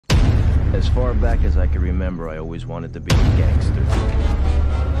As far back as I can remember, I always wanted to be a gangster.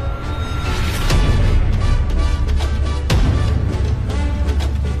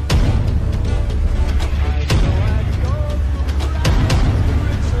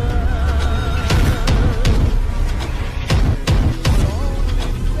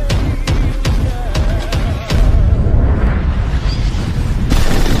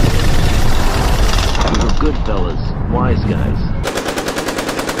 We were good fellas, wise guys.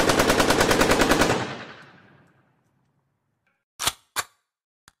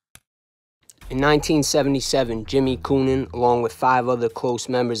 In 1977, Jimmy Coonan, along with 5 other close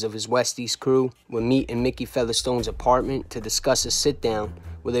members of his Westies crew, would meet in Mickey Featherstone's apartment to discuss a sit-down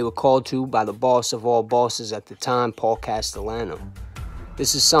where they were called to by the boss of all bosses at the time, Paul Castellano.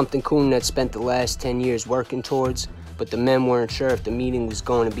 This is something Coonan had spent the last 10 years working towards, but the men weren't sure if the meeting was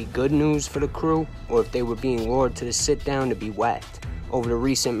going to be good news for the crew or if they were being lured to the sit-down to be whacked over the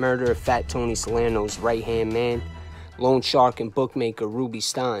recent murder of Fat Tony Salerno's right-hand man, loan shark and bookmaker Ruby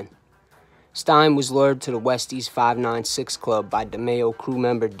Stein. Stein was lured to the Westies 596 Club by DeMeo crew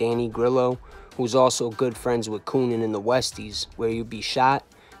member Danny Grillo, who was also good friends with Coonan in the Westies, where he would be shot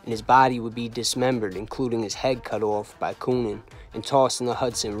and his body would be dismembered, including his head cut off by Coonan and tossed in the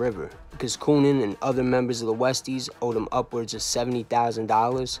Hudson River, because Coonan and other members of the Westies owed him upwards of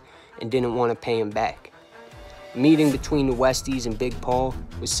 $70,000 and didn't want to pay him back. The meeting between the Westies and Big Paul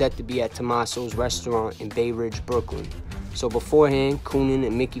was set to be at Tommaso's restaurant in Bay Ridge, Brooklyn. So beforehand, Coonan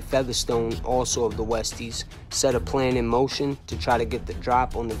and Mickey Featherstone, also of the Westies, set a plan in motion to try to get the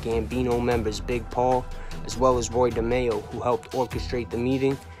drop on the Gambino members Big Paul, as well as Roy DeMeo, who helped orchestrate the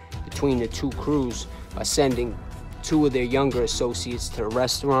meeting between the two crews by sending 2 of their younger associates to the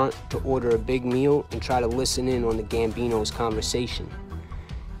restaurant to order a big meal and try to listen in on the Gambino's conversation.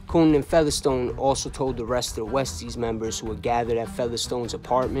 Coonan and Featherstone also told the rest of the Westies members who were gathered at Featherstone's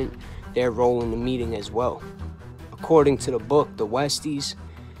apartment their role in the meeting as well. According to the book, The Westies,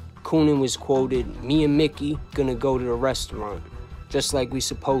 Coonan was quoted, "Me and Mickey gonna go to the restaurant, just like we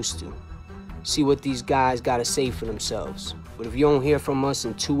supposed to. See what these guys gotta say for themselves. But if you don't hear from us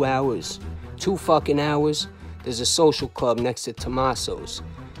in 2 hours, 2 fucking hours, there's a social club next to Tommaso's.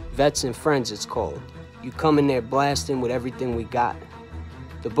 Vets and Friends it's called. You come in there blasting with everything we got."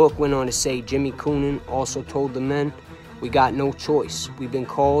 The book went on to say Jimmy Coonan also told the men, "We got no choice. We've been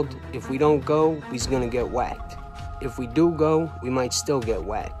called. If we don't go, we's gonna get whacked. If we do go, we might still get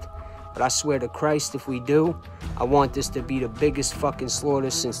whacked. But I swear to Christ, if we do, I want this to be the biggest fucking slaughter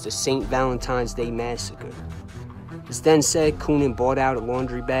since the St. Valentine's Day massacre." It's then said Coonan bought out a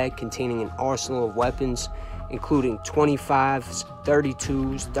laundry bag containing an arsenal of weapons, including 25s,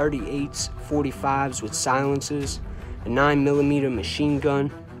 32s, 38s, 45s with silencers, a 9mm machine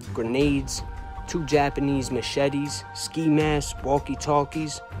gun, grenades, 2 Japanese machetes, ski masks,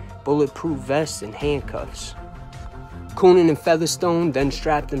 walkie-talkies, bulletproof vests, and handcuffs. Coonan and Featherstone then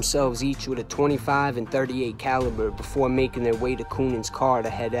strapped themselves each with a 25 and 38 caliber before making their way to Coonan's car to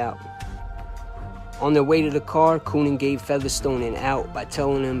head out. On their way to the car, Coonan gave Featherstone an out by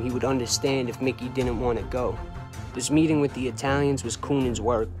telling him he would understand if Mickey didn't want to go. This meeting with the Italians was Coonan's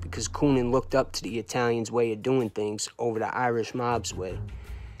work because Coonan looked up to the Italians' way of doing things over the Irish mob's way,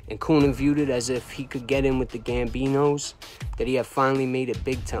 and Coonan viewed it as if he could get in with the Gambinos, that he had finally made it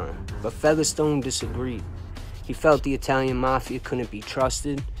big time. But Featherstone disagreed. He felt the Italian Mafia couldn't be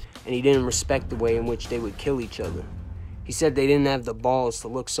trusted, and he didn't respect the way in which they would kill each other. He said they didn't have the balls to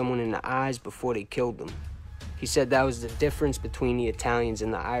look someone in the eyes before they killed them. He said that was the difference between the Italians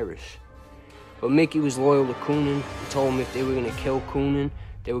and the Irish. But Mickey was loyal to Coonan and told him if they were going to kill Coonan,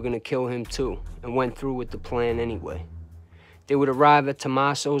 they were going to kill him too, and went through with the plan anyway. They would arrive at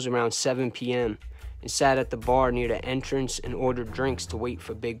Tommaso's around 7 p.m. and sat at the bar near the entrance and ordered drinks to wait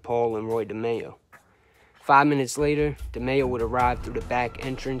for Big Paul and Roy DeMeo. 5 minutes later, DeMeo would arrive through the back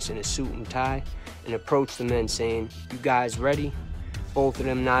entrance in a suit and tie and approach the men saying, "You guys ready?" Both of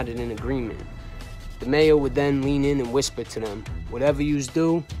them nodded in agreement. DeMeo would then lean in and whisper to them, "Whatever yous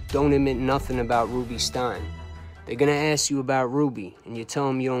do, don't admit nothing about Ruby Stein. They're gonna ask you about Ruby, and you tell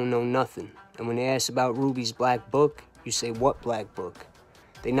them you don't know nothing. And when they ask about Ruby's black book, you say, 'What black book?'"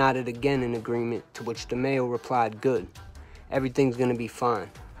 They nodded again in agreement, to which DeMeo replied, "Good. Everything's gonna be fine."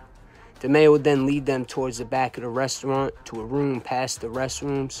 DeMeo would then lead them towards the back of the restaurant to a room past the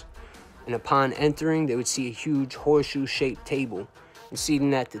restrooms, and upon entering, they would see a huge horseshoe-shaped table, and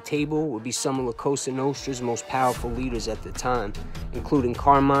seated at the table would be some of La Cosa Nostra's most powerful leaders at the time, including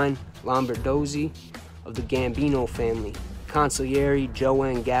Carmine Lombardozzi of the Gambino family, Consigliere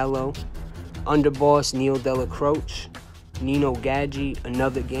Joanne Gallo, underboss Neil Della Croce, Nino Gaggi,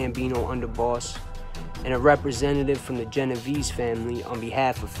 another Gambino underboss, And a representative from the Genovese family on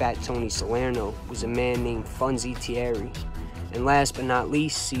behalf of Fat Tony Salerno was a man named Funzy Thierry. And last but not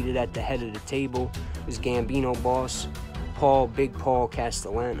least, seated at the head of the table was Gambino boss, Big Paul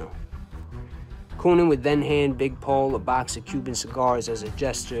Castellano. Coonan would then hand Big Paul a box of Cuban cigars as a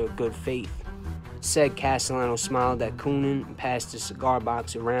gesture of good faith. Said Castellano smiled at Coonan and passed the cigar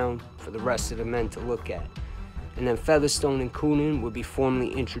box around for the rest of the men to look at. And then Featherstone and Coonan would be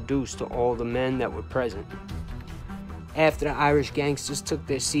formally introduced to all the men that were present. After the Irish gangsters took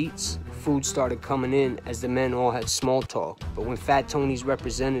their seats, food started coming in as the men all had small talk, but when Fat Tony's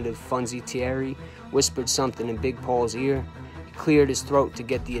representative, Funzy Thierry, whispered something in Big Paul's ear, he cleared his throat to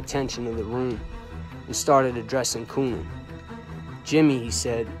get the attention of the room and started addressing Coonan. "Jimmy," he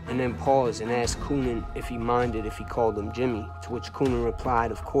said, and then paused and asked Coonan if he minded if he called him Jimmy, to which Coonan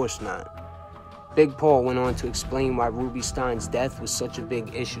replied, "Of course not." Big Paul went on to explain why Ruby Stein's death was such a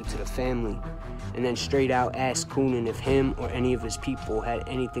big issue to the family, and then straight out asked Coonan if him or any of his people had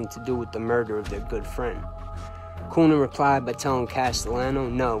anything to do with the murder of their good friend. Coonan replied by telling Castellano,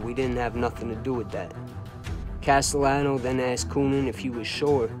 "No, we didn't have nothing to do with that." Castellano then asked Coonan if he was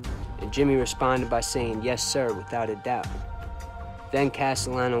sure, and Jimmy responded by saying, "Yes, sir, without a doubt." Then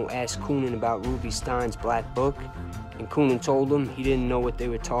Castellano asked Coonan about Ruby Stein's black book, and Coonan told him he didn't know what they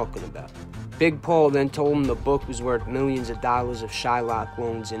were talking about. Big Paul then told him the book was worth millions of dollars of Shylock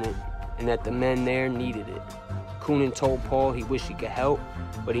loans in it, and that the men there needed it. Coonan told Paul he wished he could help,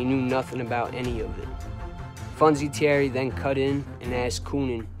 but he knew nothing about any of it. Funzy Thierry then cut in and asked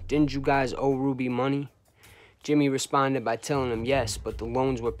Coonan, "Didn't you guys owe Ruby money?" Jimmy responded by telling him yes, but the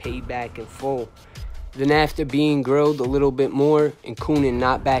loans were paid back in full. Then after being grilled a little bit more and Coonan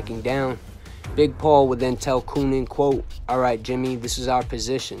not backing down, Big Paul would then tell Coonan, quote, "All right, Jimmy, this is our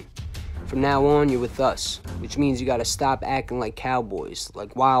position. From now on, you're with us, which means you gotta stop acting like cowboys,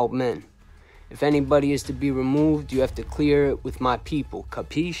 like wild men. If anybody is to be removed, you have to clear it with my people,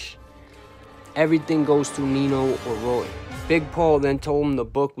 capiche? Everything goes through Nino or Roy." Big Paul then told him the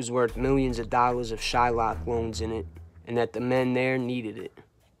book was worth millions of dollars of Shylock loans in it, and that the men there needed it.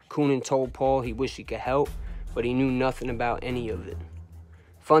 Coonan told Paul he wished he could help, but he knew nothing about any of it.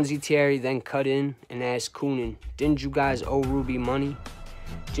 Funzy Thierry then cut in and asked Coonan, "Didn't you guys owe Ruby money?"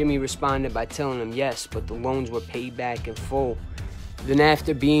 Jimmy responded by telling him yes, but the loans were paid back in full. Then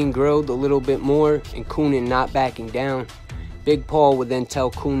after being grilled a little bit more and Coonan not backing down, Big Paul would then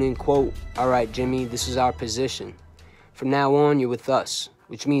tell Coonan, quote, "All right, Jimmy, this is our position. From now on, you're with us,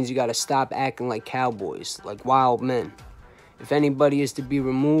 which means you gotta stop acting like cowboys, like wild men. If anybody is to be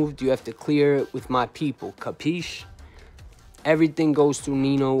removed, you have to clear it with my people, capiche? Everything goes through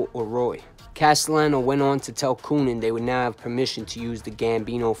Nino or Roy." Castellano went on to tell Coonan they would now have permission to use the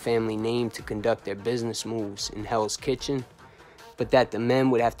Gambino family name to conduct their business moves in Hell's Kitchen, but that the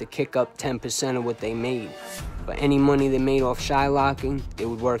men would have to kick up 10% of what they made. But any money they made off shylocking, they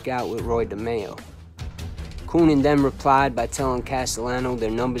would work out with Roy DeMeo. Coonan then replied by telling Castellano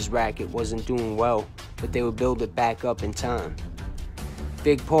their numbers racket wasn't doing well, but they would build it back up in time.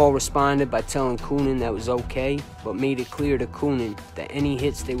 Big Paul responded by telling Coonan that was okay, but made it clear to Coonan that any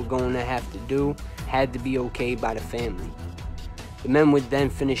hits they were going to have to do had to be okay by the family. The men would then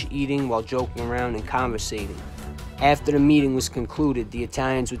finish eating while joking around and conversating. After the meeting was concluded, the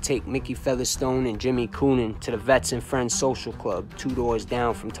Italians would take Mickey Featherstone and Jimmy Coonan to the Vets and Friends Social Club, 2 doors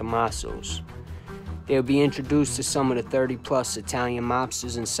down from Tommaso's. They would be introduced to some of the 30-plus Italian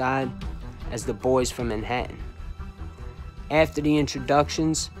mobsters inside as the boys from Manhattan. After the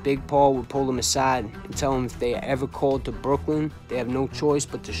introductions, Big Paul would pull them aside and tell them if they are ever called to Brooklyn, they have no choice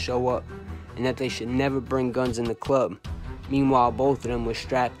but to show up, and that they should never bring guns in the club. Meanwhile, both of them were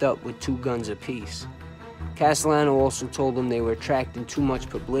strapped up with 2 guns apiece. Castellano also told them they were attracting too much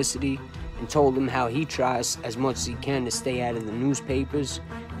publicity and told them how he tries as much as he can to stay out of the newspapers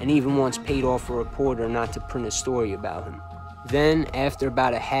and even once paid off a reporter not to print a story about him. Then, after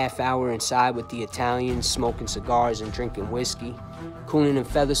about a half hour inside with the Italians smoking cigars and drinking whiskey, Coonan and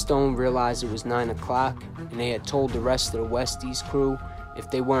Featherstone realized it was 9 o'clock and they had told the rest of the Westies crew if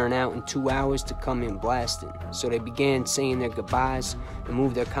they weren't out in 2 hours to come in blasting. So they began saying their goodbyes and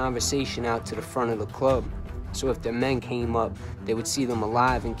moved their conversation out to the front of the club. So if their men came up, they would see them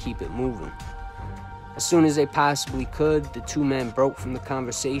alive and keep it moving. As soon as they possibly could, the 2 men broke from the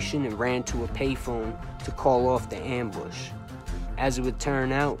conversation and ran to a payphone to call off the ambush. As it would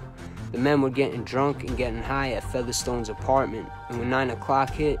turn out, the men were getting drunk and getting high at Featherstone's apartment, and when 9 o'clock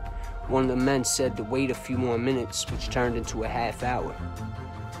hit, one of the men said to wait a few more minutes, which turned into a half hour.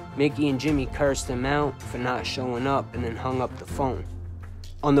 Mickey and Jimmy cursed him out for not showing up and then hung up the phone.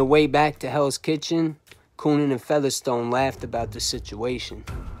 On the way back to Hell's Kitchen, Coonan and Featherstone laughed about the situation.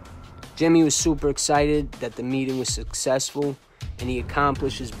 Jimmy was super excited that the meeting was successful and he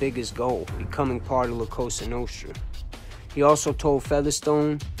accomplished his biggest goal, becoming part of La Cosa Nostra. He also told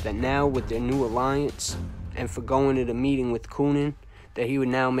Featherstone that now with their new alliance and for going to the meeting with Coonan, that he would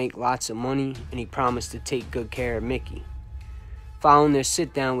now make lots of money and he promised to take good care of Mickey. Following their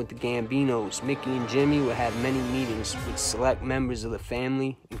sit-down with the Gambinos, Mickey and Jimmy would have many meetings with select members of the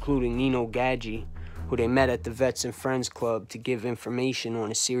family, including Nino Gaggi, who they met at the Vets and Friends Club to give information on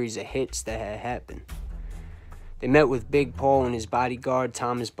a series of hits that had happened. They met with Big Paul and his bodyguard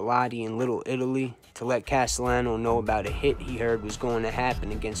Thomas Bellotti in Little Italy to let Castellano know about a hit he heard was going to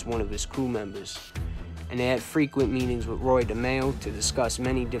happen against one of his crew members. And they had frequent meetings with Roy DeMeo to discuss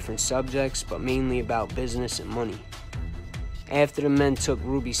many different subjects, but mainly about business and money. After the men took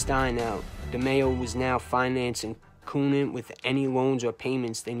Ruby Stein out, DeMeo was now financing Coonan with any loans or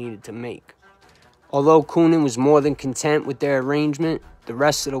payments they needed to make. Although Coonan was more than content with their arrangement, the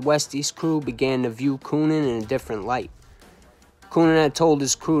rest of the Westies crew began to view Coonan in a different light. Coonan had told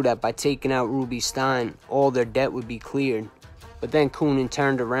his crew that by taking out Ruby Stein, all their debt would be cleared, but then Coonan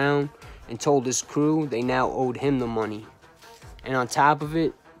turned around and told his crew they now owed him the money. And on top of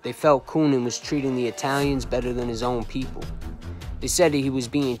it, they felt Coonan was treating the Italians better than his own people. They said that he was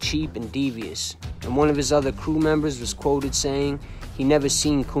being cheap and devious, and one of his other crew members was quoted saying he never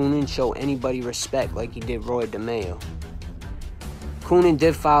seen Coonan show anybody respect like he did Roy DeMeo. Coonan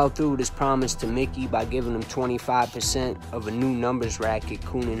did follow through with his promise to Mickey by giving him 25% of a new numbers racket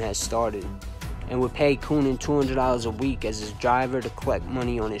Coonan has started, and would pay Coonan $200 a week as his driver to collect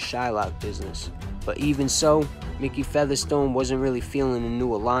money on his Shylock business. But even so, Mickey Featherstone wasn't really feeling a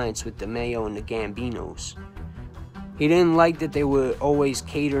new alliance with DeMeo and the Gambinos. He didn't like that they were always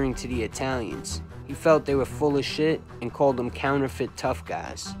catering to the Italians. He felt they were full of shit and called them counterfeit tough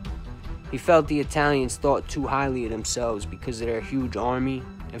guys. He felt the Italians thought too highly of themselves because of their huge army,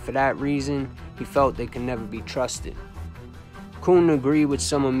 and for that reason, he felt they could never be trusted. Coonan agreed with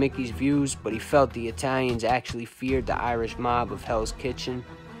some of Mickey's views, but he felt the Italians actually feared the Irish mob of Hell's Kitchen.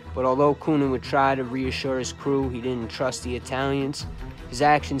 But although Coonan would try to reassure his crew he didn't trust the Italians, his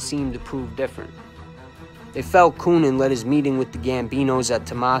actions seemed to prove different. They felt Coonan let his meeting with the Gambinos at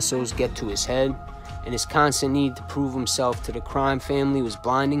Tommaso's get to his head, and his constant need to prove himself to the crime family was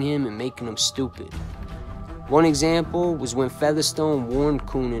blinding him and making him stupid. One example was when Featherstone warned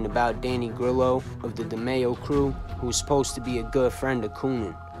Coonan about Danny Grillo of the DeMeo crew, who was supposed to be a good friend of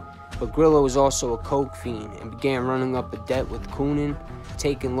Coonan. But Grillo was also a coke fiend and began running up a debt with Coonan,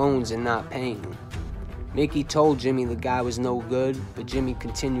 taking loans and not paying him. Mickey told Jimmy the guy was no good, but Jimmy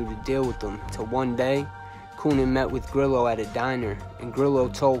continued to deal with him till one day, Coonan met with Grillo at a diner, and Grillo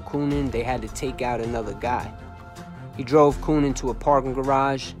told Coonan they had to take out another guy. He drove Coonan to a parking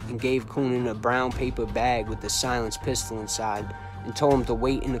garage and gave Coonan a brown paper bag with a silenced pistol inside and told him to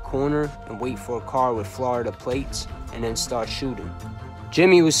wait in the corner and wait for a car with Florida plates and then start shooting.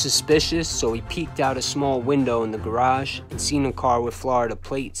 Jimmy was suspicious, so he peeked out a small window in the garage and seen a car with Florida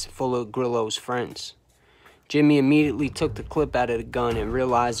plates full of Grillo's friends. Jimmy immediately took the clip out of the gun and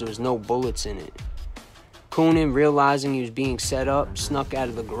realized there was no bullets in it. Coonan, realizing he was being set up, snuck out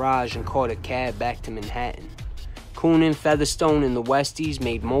of the garage and caught a cab back to Manhattan. Coonan, Featherstone, and the Westies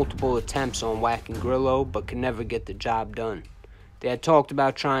made multiple attempts on whacking Grillo, but could never get the job done. They had talked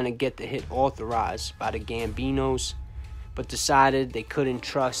about trying to get the hit authorized by the Gambinos, but decided they couldn't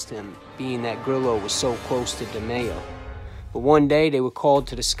trust him, being that Grillo was so close to DeMeo. But one day, they were called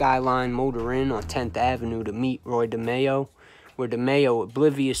to the Skyline Motor Inn on 10th Avenue to meet Roy DeMeo, where DeMeo,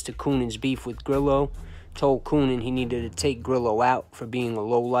 oblivious to Coonan's beef with Grillo, told Coonan he needed to take Grillo out for being a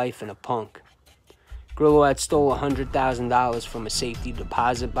lowlife and a punk. Grillo had stole $100,000 from a safety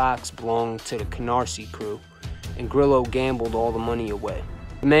deposit box belonging to the Canarsie crew, and Grillo gambled all the money away.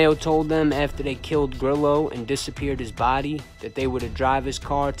 DeMeo told them after they killed Grillo and disappeared his body that they were to drive his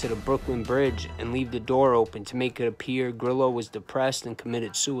car to the Brooklyn Bridge and leave the door open to make it appear Grillo was depressed and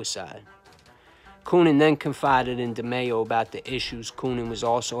committed suicide. Coonan then confided in DeMeo about the issues Coonan was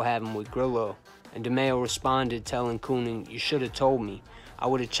also having with Grillo, and DeMeo responded telling Coonan, "You should have told me. I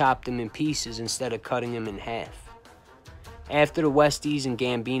would have chopped him in pieces instead of cutting him in half." After the Westies and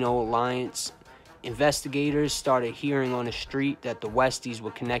Gambino alliance, investigators started hearing on the street that the Westies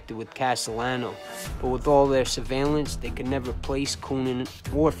were connected with Castellano, but with all their surveillance, they could never place Coonan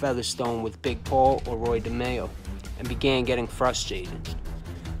or Featherstone with Big Paul or Roy DeMeo, and began getting frustrated.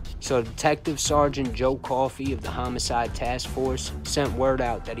 So Detective Sergeant Joe Coffey of the Homicide Task Force sent word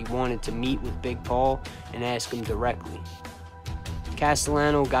out that he wanted to meet with Big Paul and ask him directly.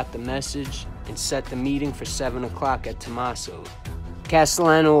 Castellano got the message and set the meeting for 7 o'clock at Tommaso's.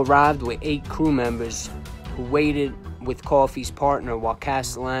 Castellano arrived with 8 crew members who waited with Coffey's partner while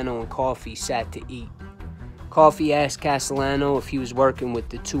Castellano and Coffey sat to eat. Coffey asked Castellano if he was working with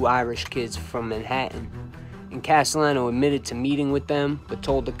the two Irish kids from Manhattan, and Castellano admitted to meeting with them, but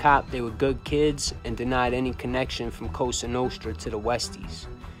told the cop they were good kids and denied any connection from Cosa Nostra to the Westies.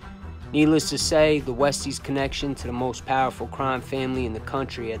 Needless to say, the Westies' connection to the most powerful crime family in the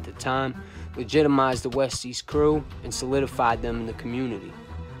country at the time legitimized the Westies crew and solidified them in the community.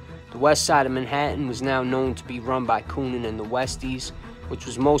 The west side of Manhattan was now known to be run by Coonan and the Westies, which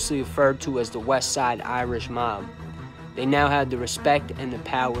was mostly referred to as the Westside Irish mob. They now had the respect and the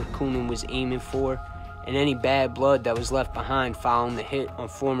power Coonan was aiming for, and any bad blood that was left behind following the hit on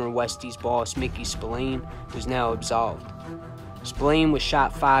former Westies boss Mickey Spillane was now absolved. Spillane was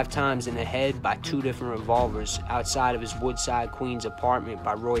shot 5 times in the head by 2 different revolvers outside of his Woodside, Queens apartment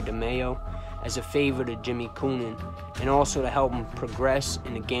by Roy DeMeo as a favor to Jimmy Coonan, and also to help him progress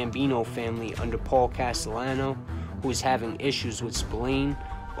in the Gambino family under Paul Castellano, who was having issues with Spillane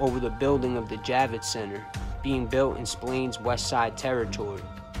over the building of the Javits Center, being built in Spillane's West Side territory.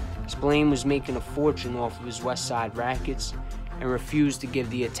 Spillane was making a fortune off of his West Side rackets and refused to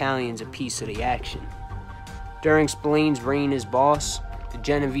give the Italians a piece of the action. During Spillane's reign as boss, the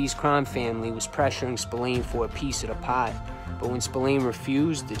Genovese crime family was pressuring Spillane for a piece of the pie, but when Spillane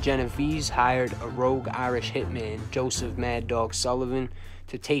refused, the Genovese hired a rogue Irish hitman, Joseph Mad Dog Sullivan,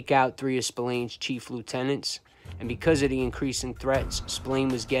 to take out 3 of Spillane's chief lieutenants, and because of the increasing threats Spillane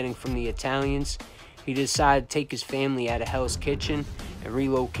was getting from the Italians, he decided to take his family out of Hell's Kitchen and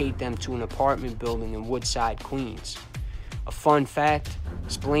relocate them to an apartment building in Woodside, Queens. A fun fact,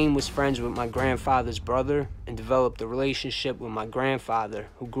 Spillane was friends with my grandfather's brother and developed a relationship with my grandfather,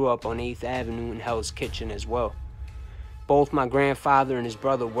 who grew up on 8th Avenue in Hell's Kitchen as well. Both my grandfather and his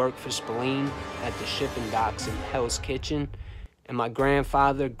brother worked for Spillane at the shipping docks in Hell's Kitchen, and my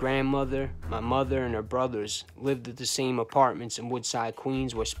grandfather, grandmother, my mother, and her brothers lived at the same apartments in Woodside,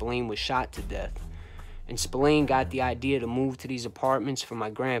 Queens, where Spillane was shot to death. And Spillane got the idea to move to these apartments from my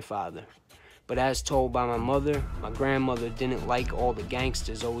grandfather. But as told by my mother, my grandmother didn't like all the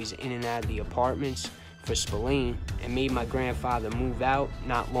gangsters always in and out of the apartments for Spillane, and made my grandfather move out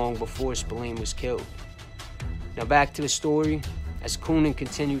not long before Spillane was killed. Now back to the story. As Coonan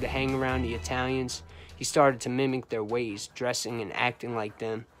continued to hang around the Italians, he started to mimic their ways, dressing and acting like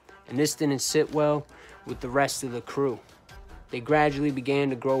them, and this didn't sit well with the rest of the crew. They gradually began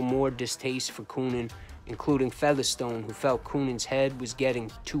to grow more distaste for Coonan, including Featherstone, who felt Coonan's head was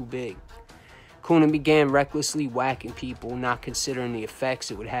getting too big. Coonan began recklessly whacking people, not considering the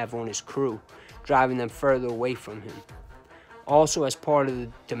effects it would have on his crew, driving them further away from him. Also, as part of the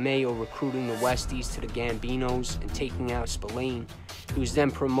DeMeo recruiting the Westies to the Gambinos and taking out Spillane, he was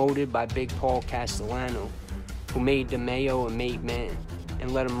then promoted by Big Paul Castellano, who made DeMeo a made man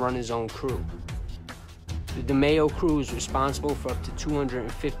and let him run his own crew. The DeMeo crew was responsible for up to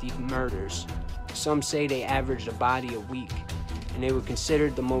 250 murders. Some say they averaged a body a week, and they were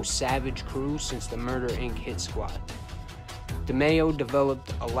considered the most savage crew since the Murder Inc. hit squad. DeMeo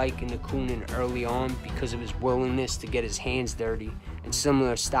developed a liking to Coonan early on because of his willingness to get his hands dirty and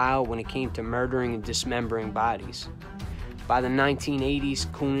similar style when it came to murdering and dismembering bodies. By the 1980s,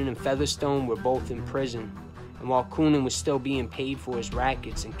 Coonan and Featherstone were both in prison, and while Coonan was still being paid for his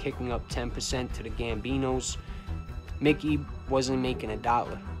rackets and kicking up 10% to the Gambinos, Mickey wasn't making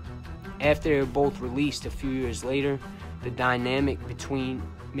 $1. After they were both released a few years later, the dynamic between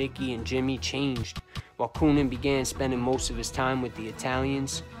Mickey and Jimmy changed. While Coonan began spending most of his time with the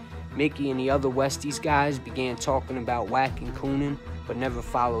Italians, Mickey and the other Westies guys began talking about whacking Coonan, but never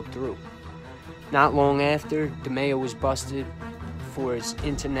followed through. Not long after, DeMeo was busted for his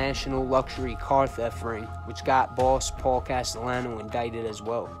international luxury car theft ring, which got boss Paul Castellano indicted as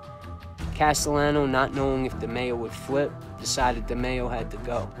well. Castellano, not knowing if DeMeo would flip, decided DeMeo had to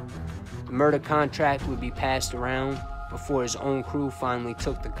go. The murder contract would be passed around before his own crew finally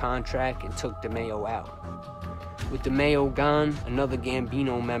took the contract and took DeMeo out. With DeMeo gone, another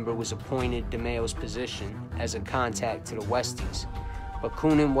Gambino member was appointed DeMeo's position as a contact to the Westies, but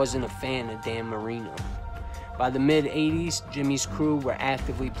Coonan wasn't a fan of Dan Marino. By the mid-80s, Jimmy's crew were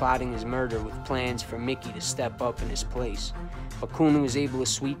actively plotting his murder with plans for Mickey to step up in his place, but Coonan was able to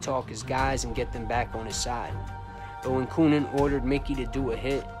sweet-talk his guys and get them back on his side. But when Coonan ordered Mickey to do a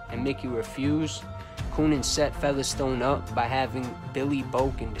hit and Mickey refused, Coonan set Featherstone up by having Billy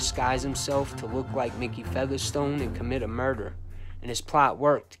Boken disguise himself to look like Mickey Featherstone and commit a murder, and his plot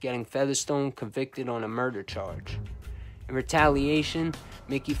worked, getting Featherstone convicted on a murder charge. In retaliation,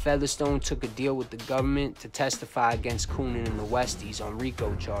 Mickey Featherstone took a deal with the government to testify against Coonan and the Westies on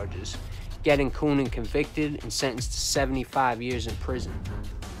RICO charges, getting Coonan convicted and sentenced to 75 years in prison.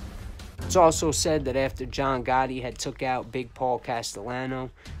 It's also said that after John Gotti had took out Big Paul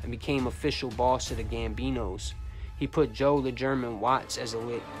Castellano and became official boss of the Gambinos, he put Joe the German Watts as a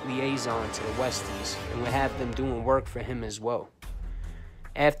liaison to the Westies and would have them doing work for him as well.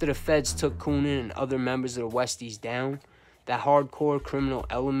 After the feds took Coonan and other members of the Westies down, that hardcore criminal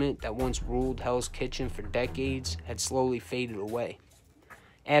element that once ruled Hell's Kitchen for decades had slowly faded away.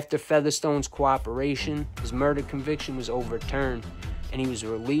 After Featherstone's cooperation, his murder conviction was overturned and he was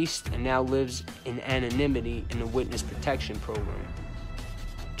released and now lives in anonymity in the witness protection program.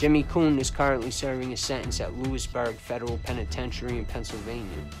 Jimmy Coonan is currently serving a sentence at Lewisburg Federal Penitentiary in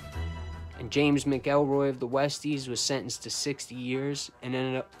Pennsylvania. And James McElroy of the Westies was sentenced to 60 years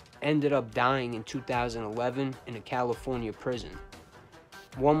and ended up dying in 2011 in a California prison.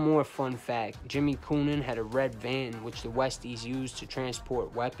 One more fun fact, Jimmy Coonan had a red van which the Westies used to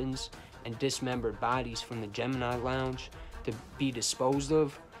transport weapons and dismembered bodies from the Gemini Lounge to be disposed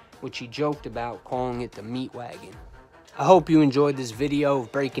of, which he joked about calling it the meat wagon. I hope you enjoyed this video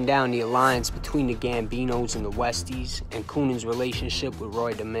of breaking down the alliance between the Gambinos and the Westies and Coonan's relationship with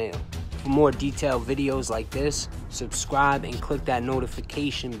Roy DeMeo. For more detailed videos like this, subscribe and click that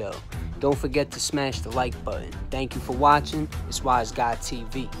notification bell. Don't forget to smash the like button. Thank you for watching. It's Wise Guy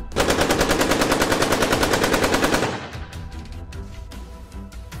TV.